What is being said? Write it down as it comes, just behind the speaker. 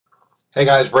Hey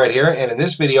guys, Brett here, and in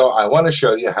this video I want to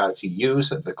show you how to use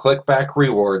the ClickBack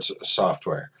Rewards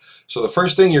software. So the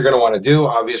first thing you're going to want to do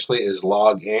obviously is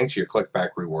log into your ClickBack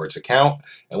Rewards account,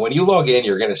 and when you log in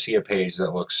you're going to see a page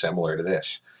that looks similar to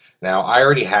this. Now I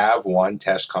already have one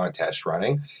test contest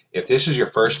running. If this is your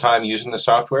first time using the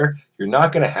software, you're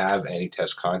not going to have any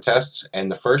test contests,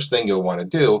 and the first thing you'll want to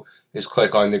do is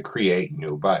click on the Create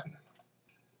New button.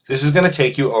 This is going to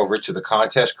take you over to the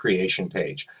contest creation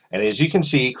page, and as you can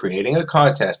see, creating a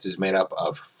contest is made up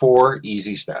of 4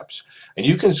 easy steps, and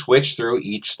you can switch through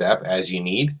each step as you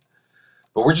need,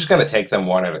 but we're just going to take them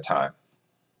one at a time.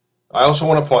 I also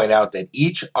want to point out that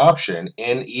each option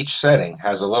in each setting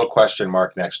has a little question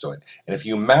mark next to it, and if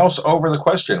you mouse over the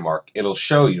question mark, it'll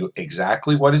show you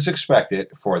exactly what is expected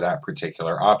for that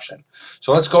particular option.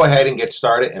 So let's go ahead and get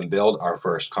started and build our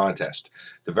first contest.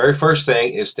 The very first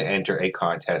thing is to enter a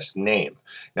contest name.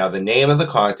 Now the name of the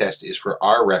contest is for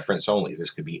our reference only.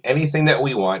 This could be anything that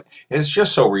we want, and it's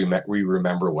just so we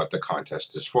remember what the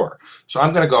contest is for. So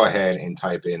I'm going to go ahead and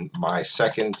type in my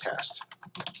second test.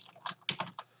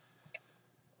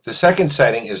 The second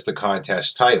setting is the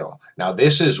contest title. Now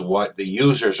this is what the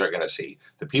users are going to see.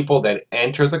 The people that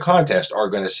enter the contest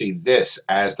are going to see this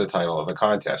as the title of the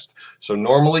contest. So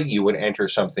normally you would enter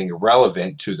something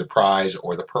relevant to the prize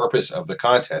or the purpose of the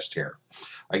contest here.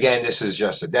 Again, this is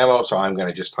just a demo, so I'm going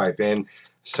to just type in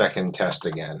second test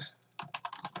again.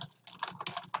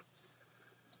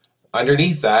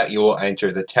 Underneath that, you will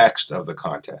enter the text of the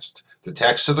contest. The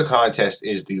text of the contest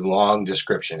is the long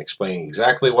description explaining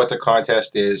exactly what the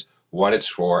contest is, what it's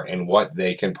for, and what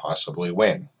they can possibly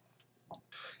win.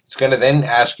 It's going to then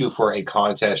ask you for a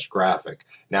contest graphic.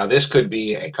 Now this could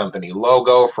be a company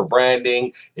logo for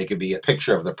branding, it could be a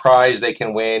picture of the prize they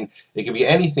can win, it could be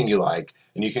anything you like,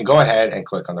 and you can go ahead and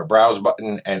click on the browse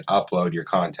button and upload your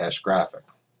contest graphic.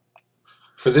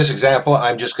 For this example,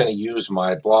 I'm just going to use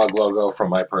my blog logo from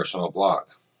my personal blog.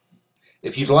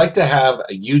 If you'd like to have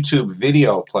a YouTube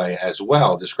video play as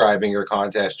well describing your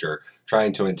contest or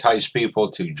trying to entice people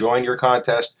to join your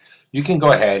contest, you can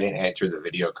go ahead and enter the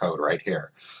video code right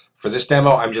here. For this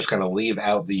demo, I'm just going to leave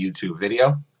out the YouTube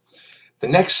video. The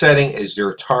next setting is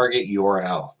your target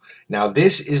URL. Now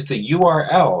this is the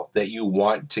URL that you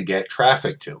want to get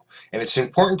traffic to. And it's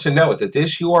important to note that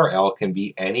this URL can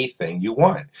be anything you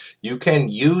want. You can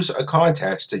use a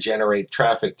contest to generate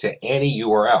traffic to any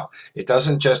URL. It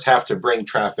doesn't just have to bring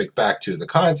traffic back to the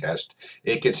contest.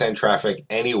 It can send traffic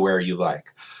anywhere you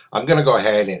like. I'm going to go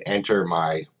ahead and enter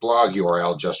my blog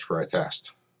URL just for a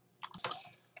test.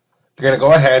 You're going to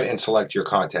go ahead and select your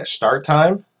contest start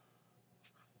time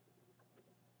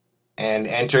and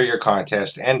enter your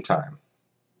contest end time.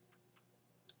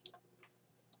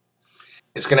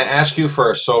 It's going to ask you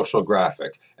for a social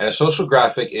graphic, and a social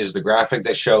graphic is the graphic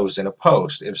that shows in a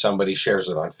post if somebody shares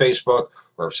it on Facebook,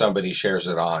 or if somebody shares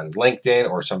it on LinkedIn,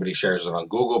 or somebody shares it on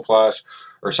Google+,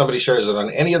 or somebody shares it on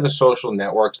any of the social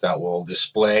networks that will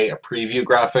display a preview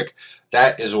graphic.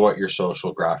 That is what your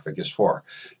social graphic is for.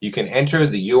 You can enter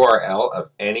the URL of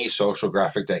any social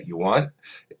graphic that you want,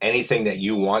 anything that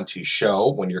you want to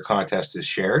show when your contest is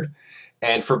shared.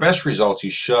 And for best results,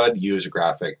 you should use a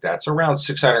graphic that's around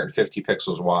 650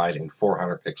 pixels wide and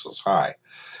 400 pixels high.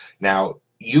 Now,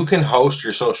 you can host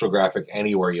your social graphic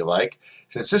anywhere you like.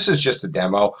 Since this is just a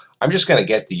demo, I'm just going to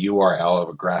get the URL of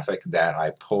a graphic that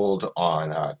I pulled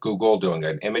on Google doing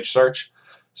an image search.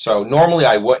 So normally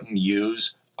I wouldn't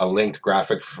use a linked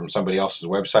graphic from somebody else's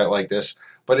website like this,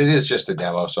 but it is just a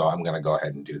demo, so I'm going to go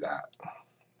ahead and do that.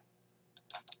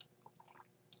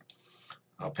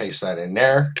 I'll paste that in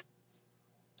there.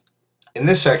 In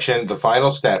this section, the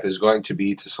final step is going to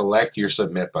be to select your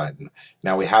submit button.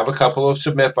 Now we have a couple of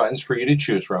submit buttons for you to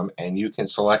choose from, and you can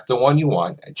select the one you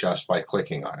want just by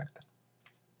clicking on it.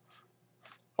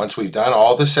 Once we've done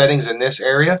all the settings in this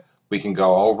area, we can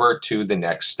go over to the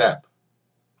next step.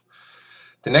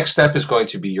 The next step is going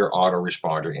to be your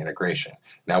autoresponder integration.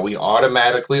 Now we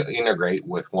automatically integrate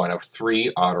with one of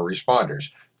 3 autoresponders.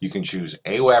 You can choose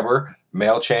Aweber,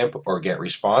 MailChimp, or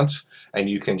GetResponse, and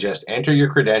you can just enter your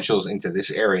credentials into this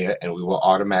area and we will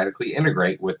automatically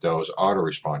integrate with those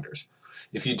autoresponders.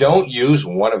 If you don't use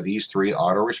one of these 3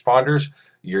 autoresponders,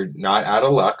 you're not out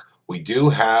of luck. We do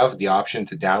have the option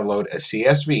to download a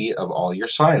CSV of all your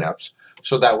signups,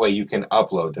 so that way you can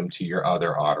upload them to your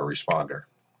other autoresponder.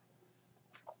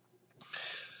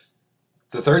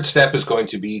 The third step is going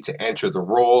to be to enter the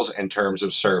rules and terms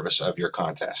of service of your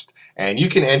contest. And you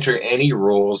can enter any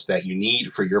rules that you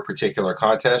need for your particular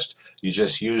contest. You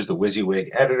just use the WYSIWYG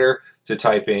editor to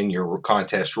type in your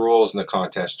contest rules and the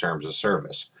contest terms of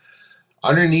service.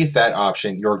 Underneath that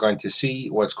option, you're going to see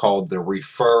what's called the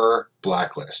Refer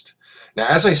Blacklist. Now,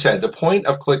 as I said, the point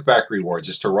of ClickBack Rewards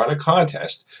is to run a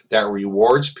contest that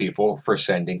rewards people for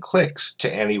sending clicks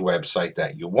to any website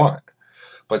that you want.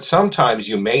 But sometimes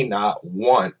you may not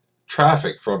want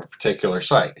traffic from a particular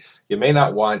site. You may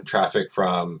not want traffic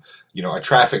from, a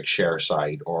traffic share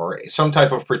site or some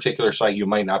type of particular site you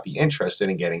might not be interested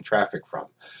in getting traffic from.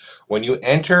 When you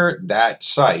enter that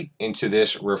site into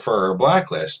this Refer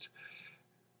Blacklist,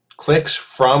 clicks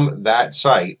from that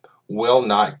site will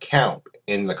not count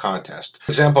in the contest.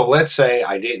 For example, let's say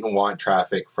I didn't want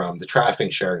traffic from the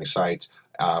traffic sharing sites,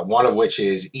 one of which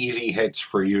is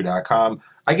easyhitsforyou.com.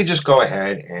 I could just go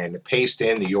ahead and paste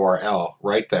in the URL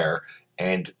right there,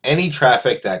 and any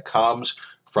traffic that comes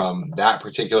from that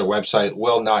particular website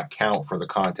will not count for the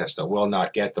contest. It will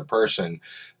not get the person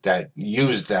that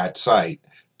used that site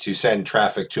to send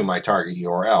traffic to my target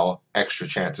URL extra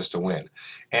chances to win.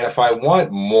 And if I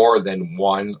want more than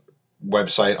one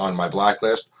website on my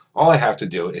blacklist, all I have to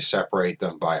do is separate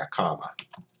them by a comma.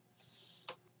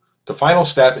 The final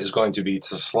step is going to be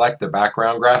to select the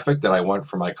background graphic that I want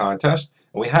for my contest.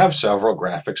 And we have several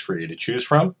graphics for you to choose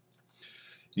from.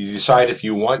 You decide if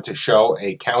you want to show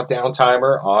a countdown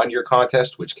timer on your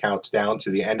contest, which counts down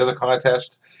to the end of the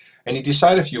contest. And you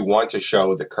decide if you want to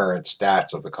show the current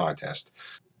stats of the contest.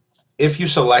 If you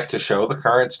select to show the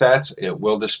current stats, it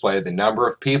will display the number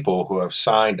of people who have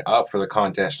signed up for the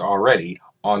contest already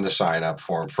on the sign up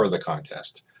form for the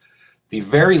contest. The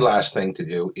very last thing to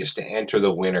do is to enter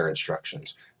the winner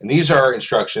instructions. And these are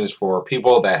instructions for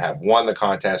people that have won the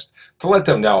contest to let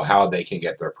them know how they can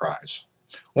get their prize.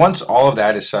 Once all of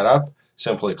that is set up,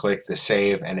 simply click the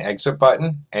Save and Exit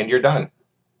button and you're done.